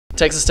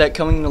Texas Tech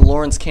coming into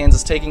Lawrence,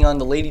 Kansas, taking on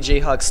the Lady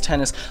Jayhawks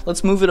tennis.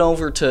 Let's move it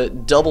over to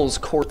doubles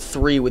court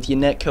 3 with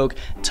Yannette Koch,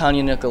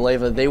 Tanya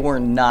Nikolaeva. They were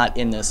not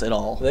in this at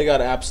all. They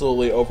got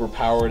absolutely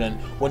overpowered, and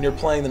when you're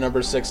playing the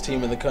number 6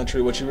 team in the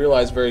country, what you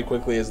realize very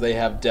quickly is they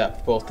have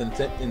depth, both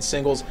in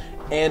singles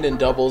and in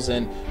doubles,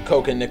 and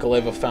Koch and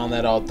Nikolaeva found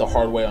that out the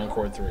hard way on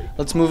court 3.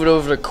 Let's move it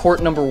over to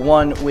court number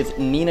 1 with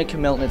Nina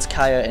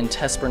Khmelnitckaia and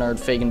Tess Bernard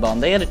Feigenbaum.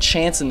 They had a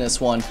chance in this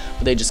one,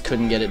 but they just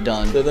couldn't get it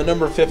done. They're the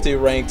number 50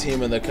 ranked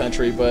team in the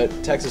country, but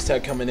Texas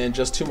Tech coming in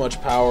just too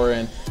much power,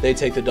 and they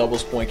take the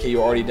doubles point. KU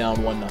already down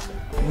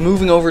 1-0.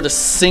 Moving over to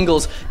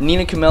singles,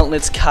 Nina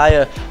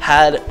Khmelnitckaia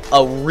had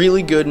a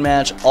really good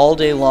match all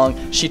day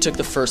long. She took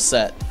the first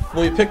set.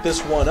 When we pick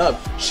this one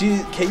up,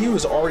 KU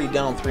is already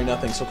down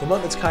 3-0, so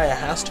Khmelnitckaia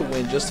has to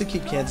win just to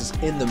keep Kansas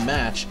in the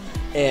match,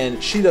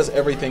 and she does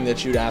everything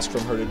that you'd ask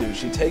from her to do.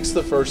 She takes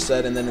the first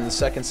set, and then in the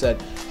second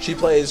set, she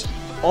plays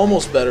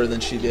almost better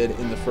than she did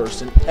in the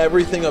first, and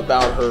everything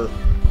about her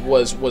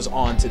was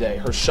on today.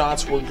 Her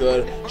shots were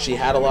good. She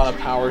had a lot of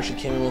power. She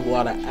came in with a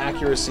lot of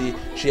accuracy.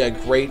 She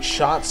had great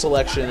shot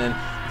selection, and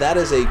that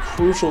is a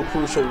crucial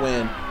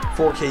win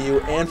for KU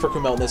and for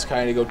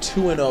Khmelnitckaia to go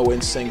 2-0 in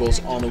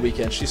singles on the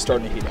weekend. She's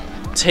starting to heat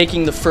up.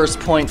 Taking the first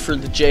point for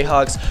the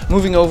Jayhawks,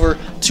 moving over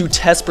to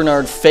Tess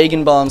Bernard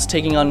Feigenbaum's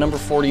taking on number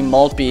 40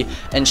 Maltby,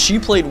 and she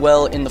played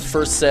well in the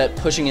first set,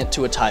 pushing it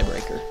to a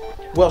tiebreaker.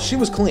 Well, she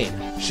was clean.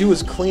 She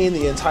was clean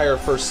the entire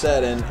first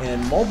set,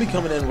 and Maltby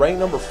coming in ranked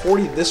number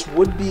 40. This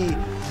would be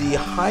the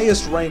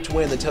highest ranked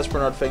win that Tess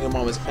Bernard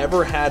Feigenbaum has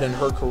ever had in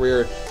her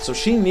career, so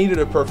she needed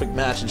a perfect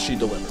match, and she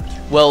delivered.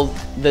 Well,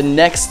 the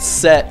next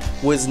set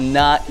was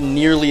not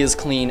nearly as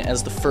clean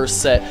as the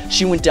first set.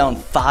 She went down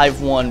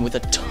 5-1 with a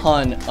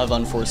ton of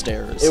unforced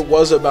errors. It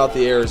was about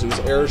the errors. It was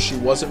errors she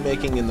wasn't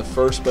making in the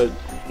first, but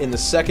in the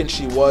second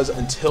she was,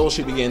 until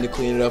she began to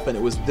clean it up, and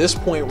it was this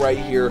point right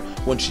here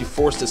when she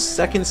forced a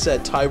second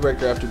set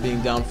tiebreaker after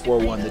being down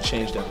 4-1 that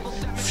changed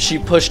everything. She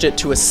pushed it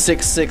to a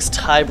 6-6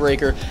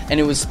 tiebreaker, and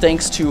it was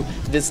thanks to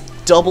this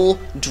double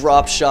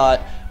drop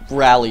shot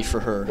rally for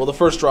her. Well, the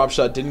first drop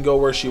shot didn't go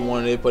where she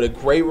wanted it, but a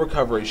great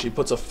recovery. She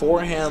puts a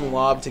forehand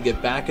lob to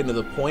get back into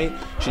the point.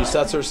 She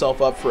sets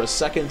herself up for a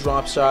second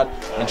drop shot,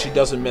 and she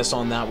doesn't miss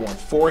on that one.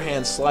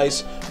 Forehand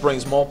slice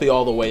brings Maltby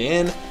all the way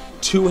in.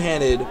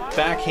 Two-handed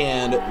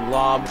backhand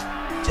lob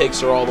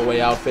takes her all the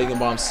way out.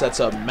 Feigenbaum sets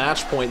up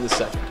match point in the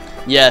second.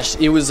 Yes,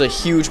 it was a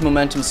huge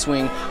momentum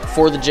swing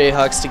for the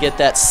Jayhawks to get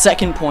that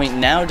second point,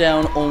 now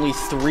down only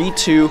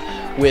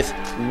 3-2 with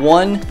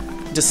one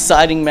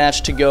deciding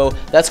match to go.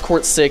 That's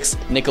court 6,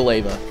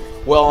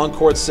 Nikolaeva. Well, on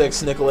court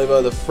 6,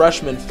 Nikolaeva, the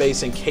freshman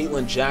facing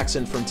Caitlin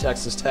Jackson from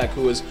Texas Tech,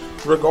 who is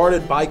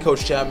regarded by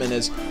Coach Chapman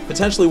as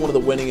potentially one of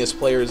the winningest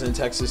players in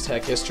Texas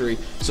Tech history,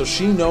 so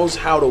she knows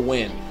how to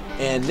win.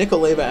 And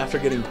Nikolaeva, after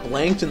getting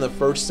blanked in the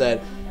first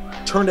set,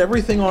 turned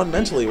everything on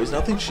mentally. It was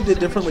nothing she did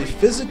differently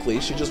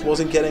physically. She just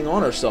wasn't getting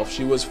on herself.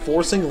 She was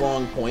forcing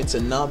long points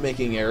and not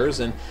making errors,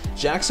 and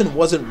Jackson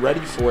wasn't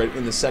ready for it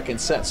in the second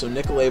set. So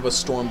Nikolaeva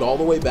stormed all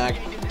the way back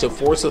to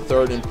force a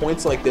third, and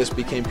points like this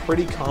became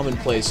pretty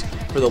commonplace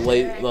for the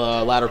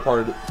latter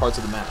parts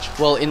of the match.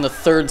 Well, in the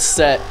third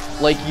set,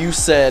 like you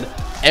said,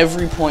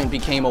 every point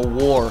became a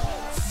war,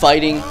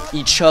 fighting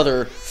each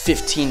other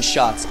 15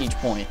 shots each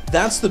point.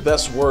 That's the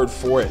best word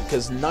for it,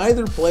 because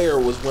neither player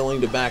was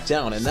willing to back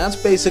down, and that's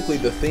basically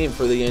the theme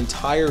for the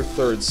entire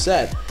third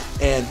set.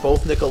 And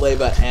both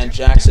Nikolaeva and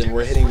Jackson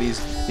were hitting these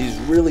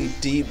really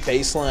deep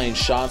baseline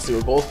shots. They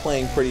were both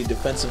playing pretty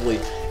defensively.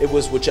 It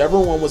was whichever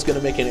one was going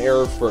to make an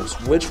error first,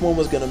 which one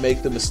was going to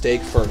make the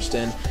mistake first.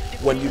 And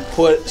when you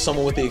put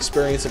someone with the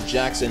experience of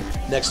Jackson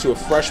next to a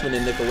freshman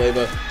in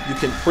Nikolaeva, you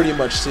can pretty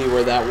much see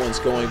where that one's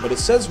going. But it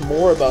says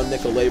more about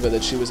Nikolaeva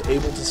that she was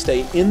able to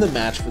stay in the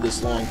match for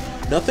this long.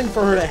 Nothing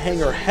for her to hang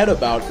her head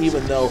about,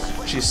 even though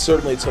she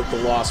certainly took the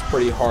loss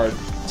pretty hard.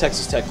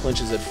 Texas Tech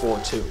clinches at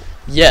 4-2.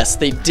 Yes,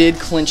 they did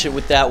clinch it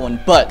with that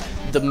one, but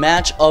the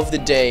match of the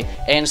day,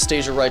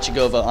 Anastasia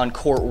Rychagova on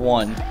court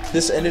 1.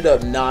 This ended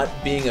up not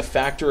being a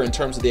factor in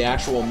terms of the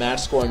actual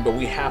match scoring, but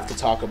we have to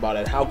talk about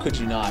it. How could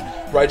you not?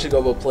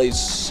 Rychagova plays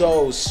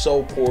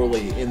so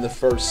poorly in the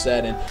first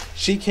set, and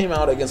she came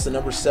out against the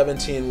number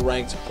 17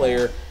 ranked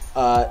player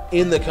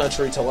in the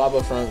country,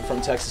 Talaba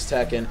from Texas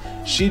Tech, and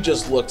she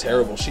just looked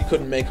terrible. She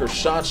couldn't make her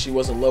shots, she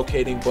wasn't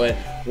locating, but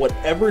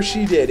whatever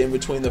she did in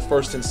between the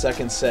first and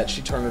second set,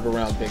 she turned it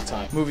around big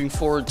time. Moving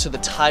forward to the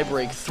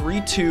tiebreak,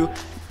 3-2,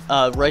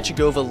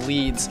 Rychagova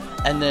leads,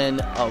 and then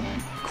a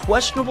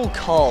questionable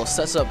call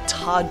sets up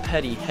Todd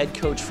Petty, head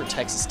coach for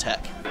Texas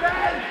Tech.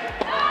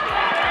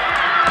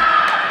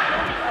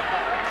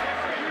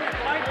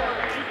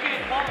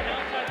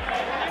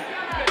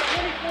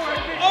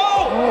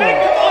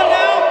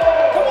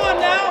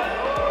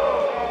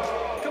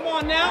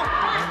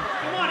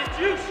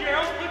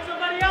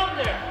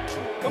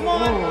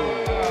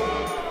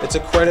 It's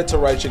a credit to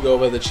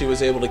Rychagova that she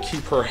was able to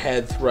keep her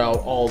head throughout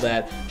all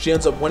that. She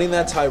ends up winning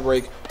that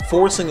tiebreak,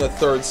 forcing a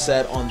third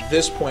set on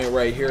this point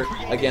right here.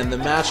 Again, the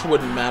match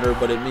wouldn't matter,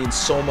 but it means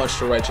so much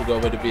to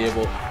Rychagova to be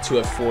able to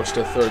have forced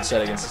a third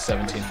set against the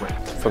 17th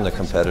ranked. From the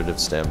competitive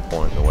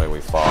standpoint, the way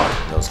we fought,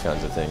 and those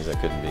kinds of things, I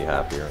couldn't be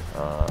happier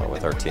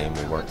with our team.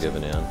 We weren't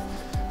giving in.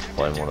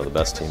 Playing one of the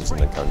best teams in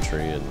the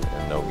country and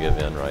no give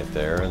in right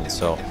there. And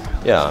so,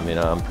 yeah, I mean,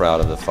 I'm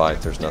proud of the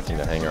fight. There's nothing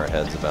to hang our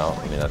heads about.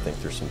 I mean, I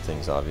think there's some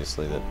things,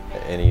 obviously, that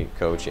any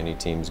coach, any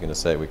team is going to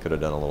say we could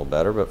have done a little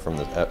better. But from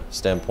the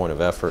standpoint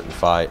of effort and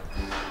fight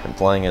and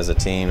playing as a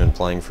team and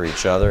playing for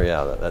each other,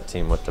 yeah, that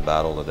team went to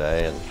battle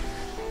today. And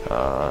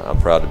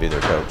I'm proud to be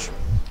their coach.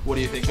 What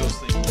do you think those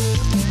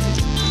things?